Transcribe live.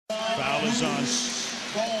Foul is on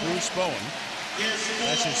Bruce Bowen.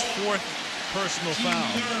 That's his 4th personal foul.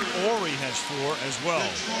 Horry has 4 as well.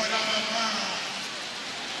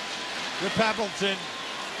 Rip Hamilton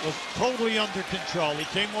was totally under control. He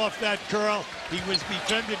came off that curl. He was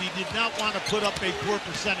defended. He did not want to put up a poor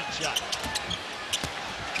percentage shot.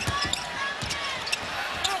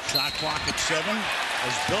 Shot clock at 7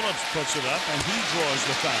 as Billups puts it up, and he draws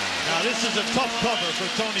the foul. Now, this is a tough cover for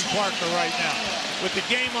Tony Parker right now. With the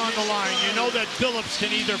game on the line, you know that Billups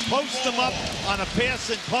can either post him up on a pass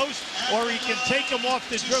and post, or he can take him off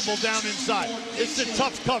the dribble down inside. It's a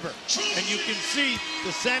tough cover, and you can see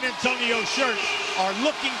the San Antonio Shirts are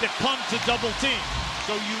looking to come to double team.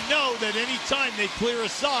 So you know that any time they clear a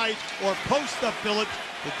side or post up Billups,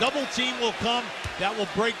 the double team will come. That will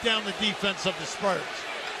break down the defense of the Spurs.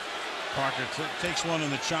 Parker takes one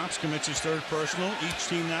in the chops, commits his 3rd personal. Each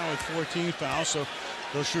team now with 14 fouls, so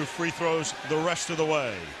they'll shoot free throws the rest of the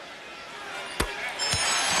way.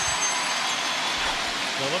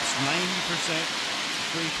 Billups, 90%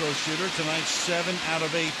 free throw shooter. Tonight, 7 out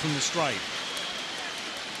of 8 from the stripe.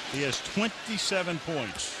 He has 27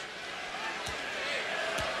 points.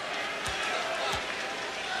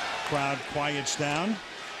 Crowd quiets down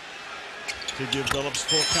to give Billups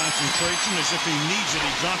full concentration as if he needs it.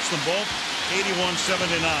 He drops them both,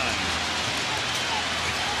 81-79.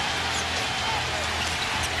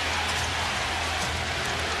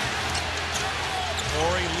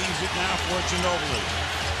 Horry leaves it now for Ginobili.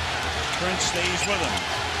 Prince stays with him.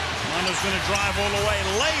 Mano's going to drive all the way,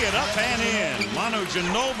 lay it up and in. Manu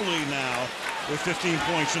Ginobili now with 15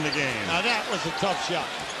 points in the game. Now that was a tough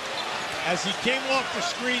shot. As he came off the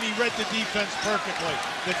screen, he read the defense perfectly.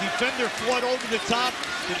 The defender fought over the top.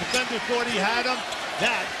 The defender thought he had him.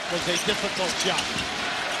 That was a difficult shot.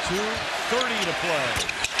 2:30 to play.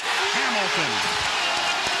 Hamilton.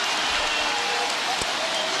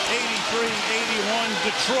 83-81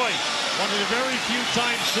 Detroit. One of the very few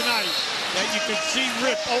times tonight that you could see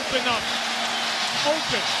Rip open up.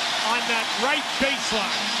 Open on that right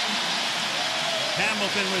baseline.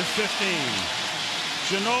 Hamilton with 15.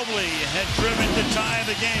 Ginobili had driven to tie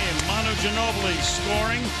the game. Manu Ginobili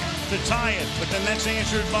scoring to tie it, but then that's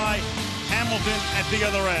answered by Hamilton at the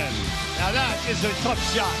other end. Now that is a tough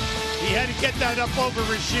shot. He had to get that up over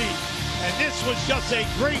Rasheed. And this was just a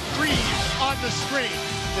great read on the screen.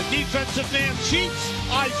 The defensive man cheats,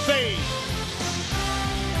 I fade.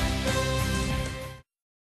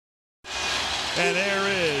 And there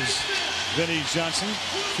is Vinnie Johnson,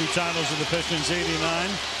 2 titles of the Pistons, 89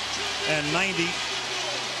 and 90.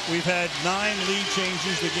 We've had 9 lead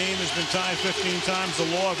changes. The game has been tied 15 times. The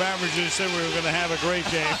law of averages said we were going to have a great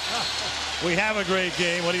game. We have a great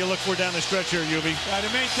game. What do you look for down the stretch here, Yubi? The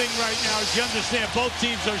main thing right now is you understand both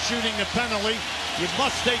teams are shooting the penalty. You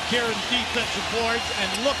must take care of the defensive boards and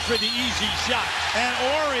look for the easy shot. And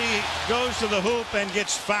Horry goes to the hoop and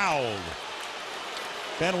gets fouled.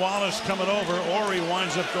 Ben Wallace coming over. Horry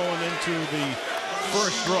winds up going into the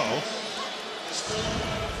first row.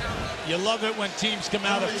 You love it when teams come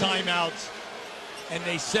out of timeouts and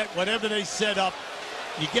they set whatever they set up.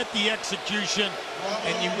 You get the execution,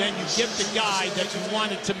 and then you get the guy that you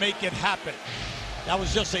wanted to make it happen. That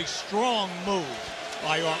was just a strong move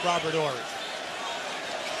by Robert Horry.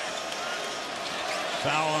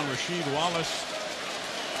 Foul on Rasheed Wallace,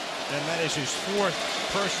 and that is his 4th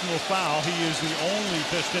personal foul. He is the only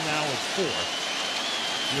Piston now with 4.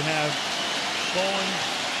 You have Bowen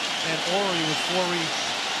and Horry with 4 each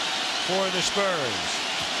for the Spurs.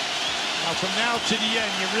 Now from now to the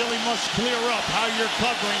end, you really must clear up how you're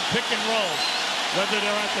covering pick and roll, whether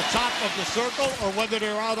they're at the top of the circle or whether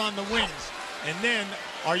they're out on the wings. And then,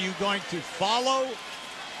 are you going to follow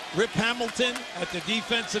Rip Hamilton at the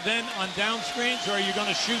defensive end on down screens, or are you going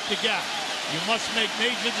to shoot the gap? You must make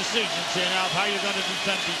major decisions here now of how you're going to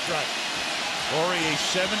defend Detroit. Horry, a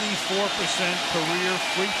 74% career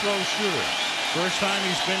free throw shooter. First time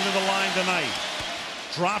he's been to the line tonight.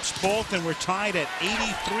 Drops both, and we're tied at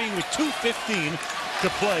 83 with 2:15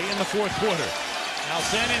 to play in the 4th quarter. Now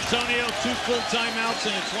San Antonio, 2 full timeouts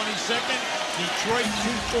in the 22nd. Detroit,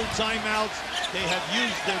 2 full timeouts. They have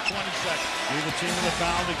used their 22nd. Neither team with a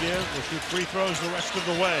foul to give. We'll shoot free throws the rest of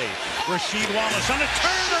the way. Rasheed Wallace on a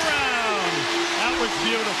turnaround. That was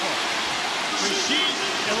beautiful. Rasheed,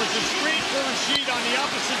 there was a screen for Rasheed on the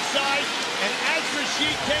opposite side, and as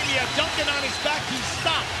Rasheed came, he had Duncan on his back, he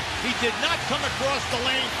stopped. He did not come across the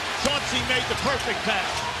lane. Chauncey made the perfect pass.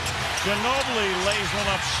 Ginobili lays one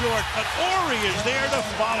up short, but Horry is there to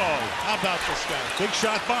follow. How about this guy? Big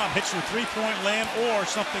shot bomb hits from 3-point land or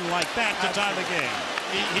something like that to tie the game.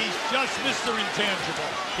 He's just Mr.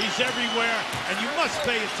 Intangible. He's everywhere, and you must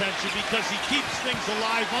pay attention because he keeps things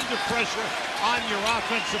alive under pressure on your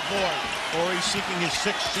offensive board. Horry, seeking his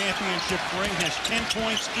 6th championship ring, has 10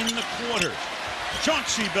 points in the quarter.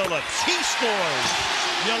 Chauncey Billups, he scores.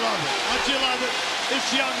 You love it. Don't you love it? This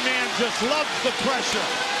young man just loves the pressure.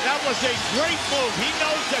 That was a great move. He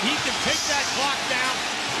knows that he can take that clock down,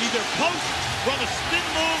 either post, run a spin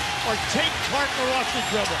move, or take Parker off the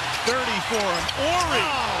dribble. 30 for him. Horry.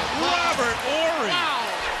 Wow. Robert Horry. Wow.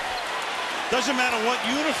 Doesn't matter what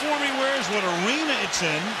uniform he wears, what arena it's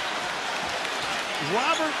in.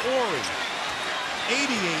 Robert Horry.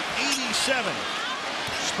 88-87.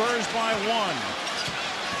 Spurs by 1.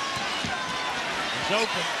 He's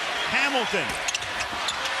open. Hamilton.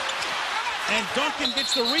 And Duncan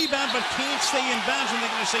gets the rebound, but can't stay in bounds, and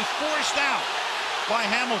they're going to say forced out by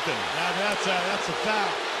Hamilton. Now that's a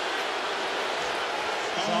foul.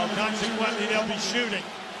 So consequently, they'll be shooting.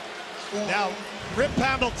 Now, Rip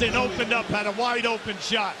Hamilton opened up, had a wide open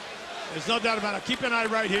shot. There's no doubt about it. Keep an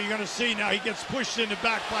eye right here. You're going to see now he gets pushed in the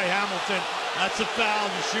back by Hamilton. That's a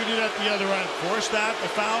foul. You shoot it at the other end. Forced out.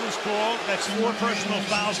 The foul is called. That's 4 personal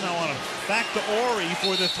fouls now on him. Back to Horry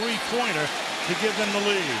for the three-pointer to give them the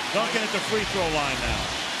lead. Duncan at the free throw line now.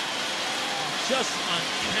 Just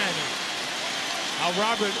uncanny how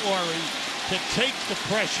Robert Horry can take the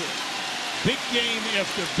pressure, big game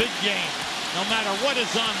after big game, no matter what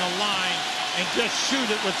is on the line, and just shoot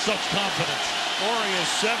it with such confidence. Horry has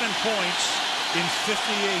 7 points in 58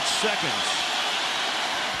 seconds.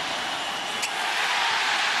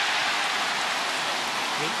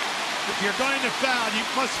 If you're going to foul, you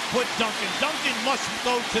must put Duncan. Duncan must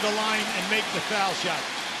go to the line and make the foul shot.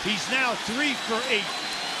 He's now 3 for 8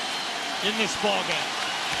 in this ballgame.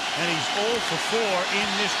 And he's 0 for 4 in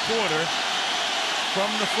this quarter from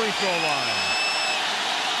the free throw line.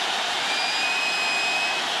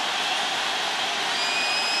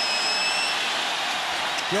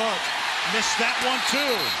 George missed that one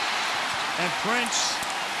too. And Prince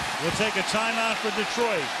will take a timeout for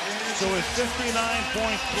Detroit. So with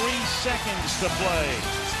 59.3 seconds to play,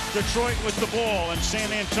 Detroit with the ball and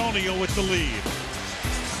San Antonio with the lead.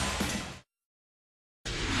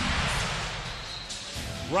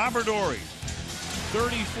 Robert Horry,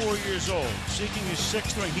 34 years old, seeking his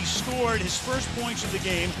 6th ring. He scored his first points of the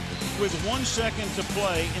game with 1 second to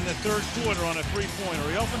play in the 3rd quarter on a three-pointer.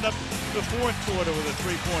 He opened up the 4th quarter with a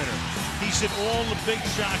three-pointer. He's hit all the big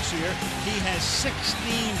shots here. He has 16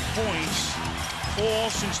 points all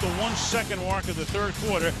since the 1 second mark of the 3rd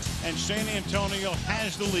quarter, and San Antonio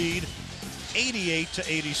has the lead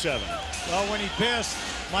 88-87. Well, when he passed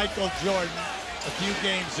Michael Jordan a few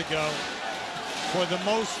games ago for the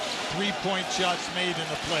most three-point shots made in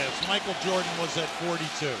the playoffs, Michael Jordan was at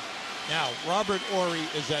 42. Now, Robert Horry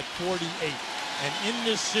is at 48. And in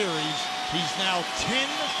this series, he's now 10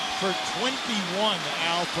 for 21,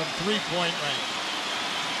 Al, from three-point range.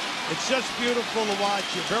 It's just beautiful to watch.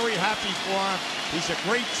 You're very happy for him. He's a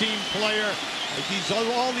great team player. He's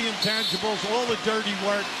all the intangibles, all the dirty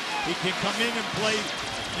work. He can come in and play,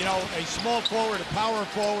 you know, a small forward, a power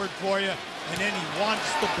forward for you, and then he wants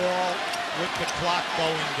the ball with the clock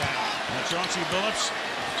going down. And Chauncey Billups,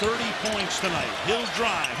 30 points tonight. He'll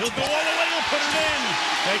drive. He'll go all the way. He'll put it in.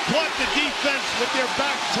 They caught the defense with their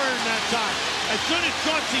back turned that time. As soon as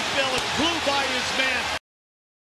Chauncey Billups blew by his man,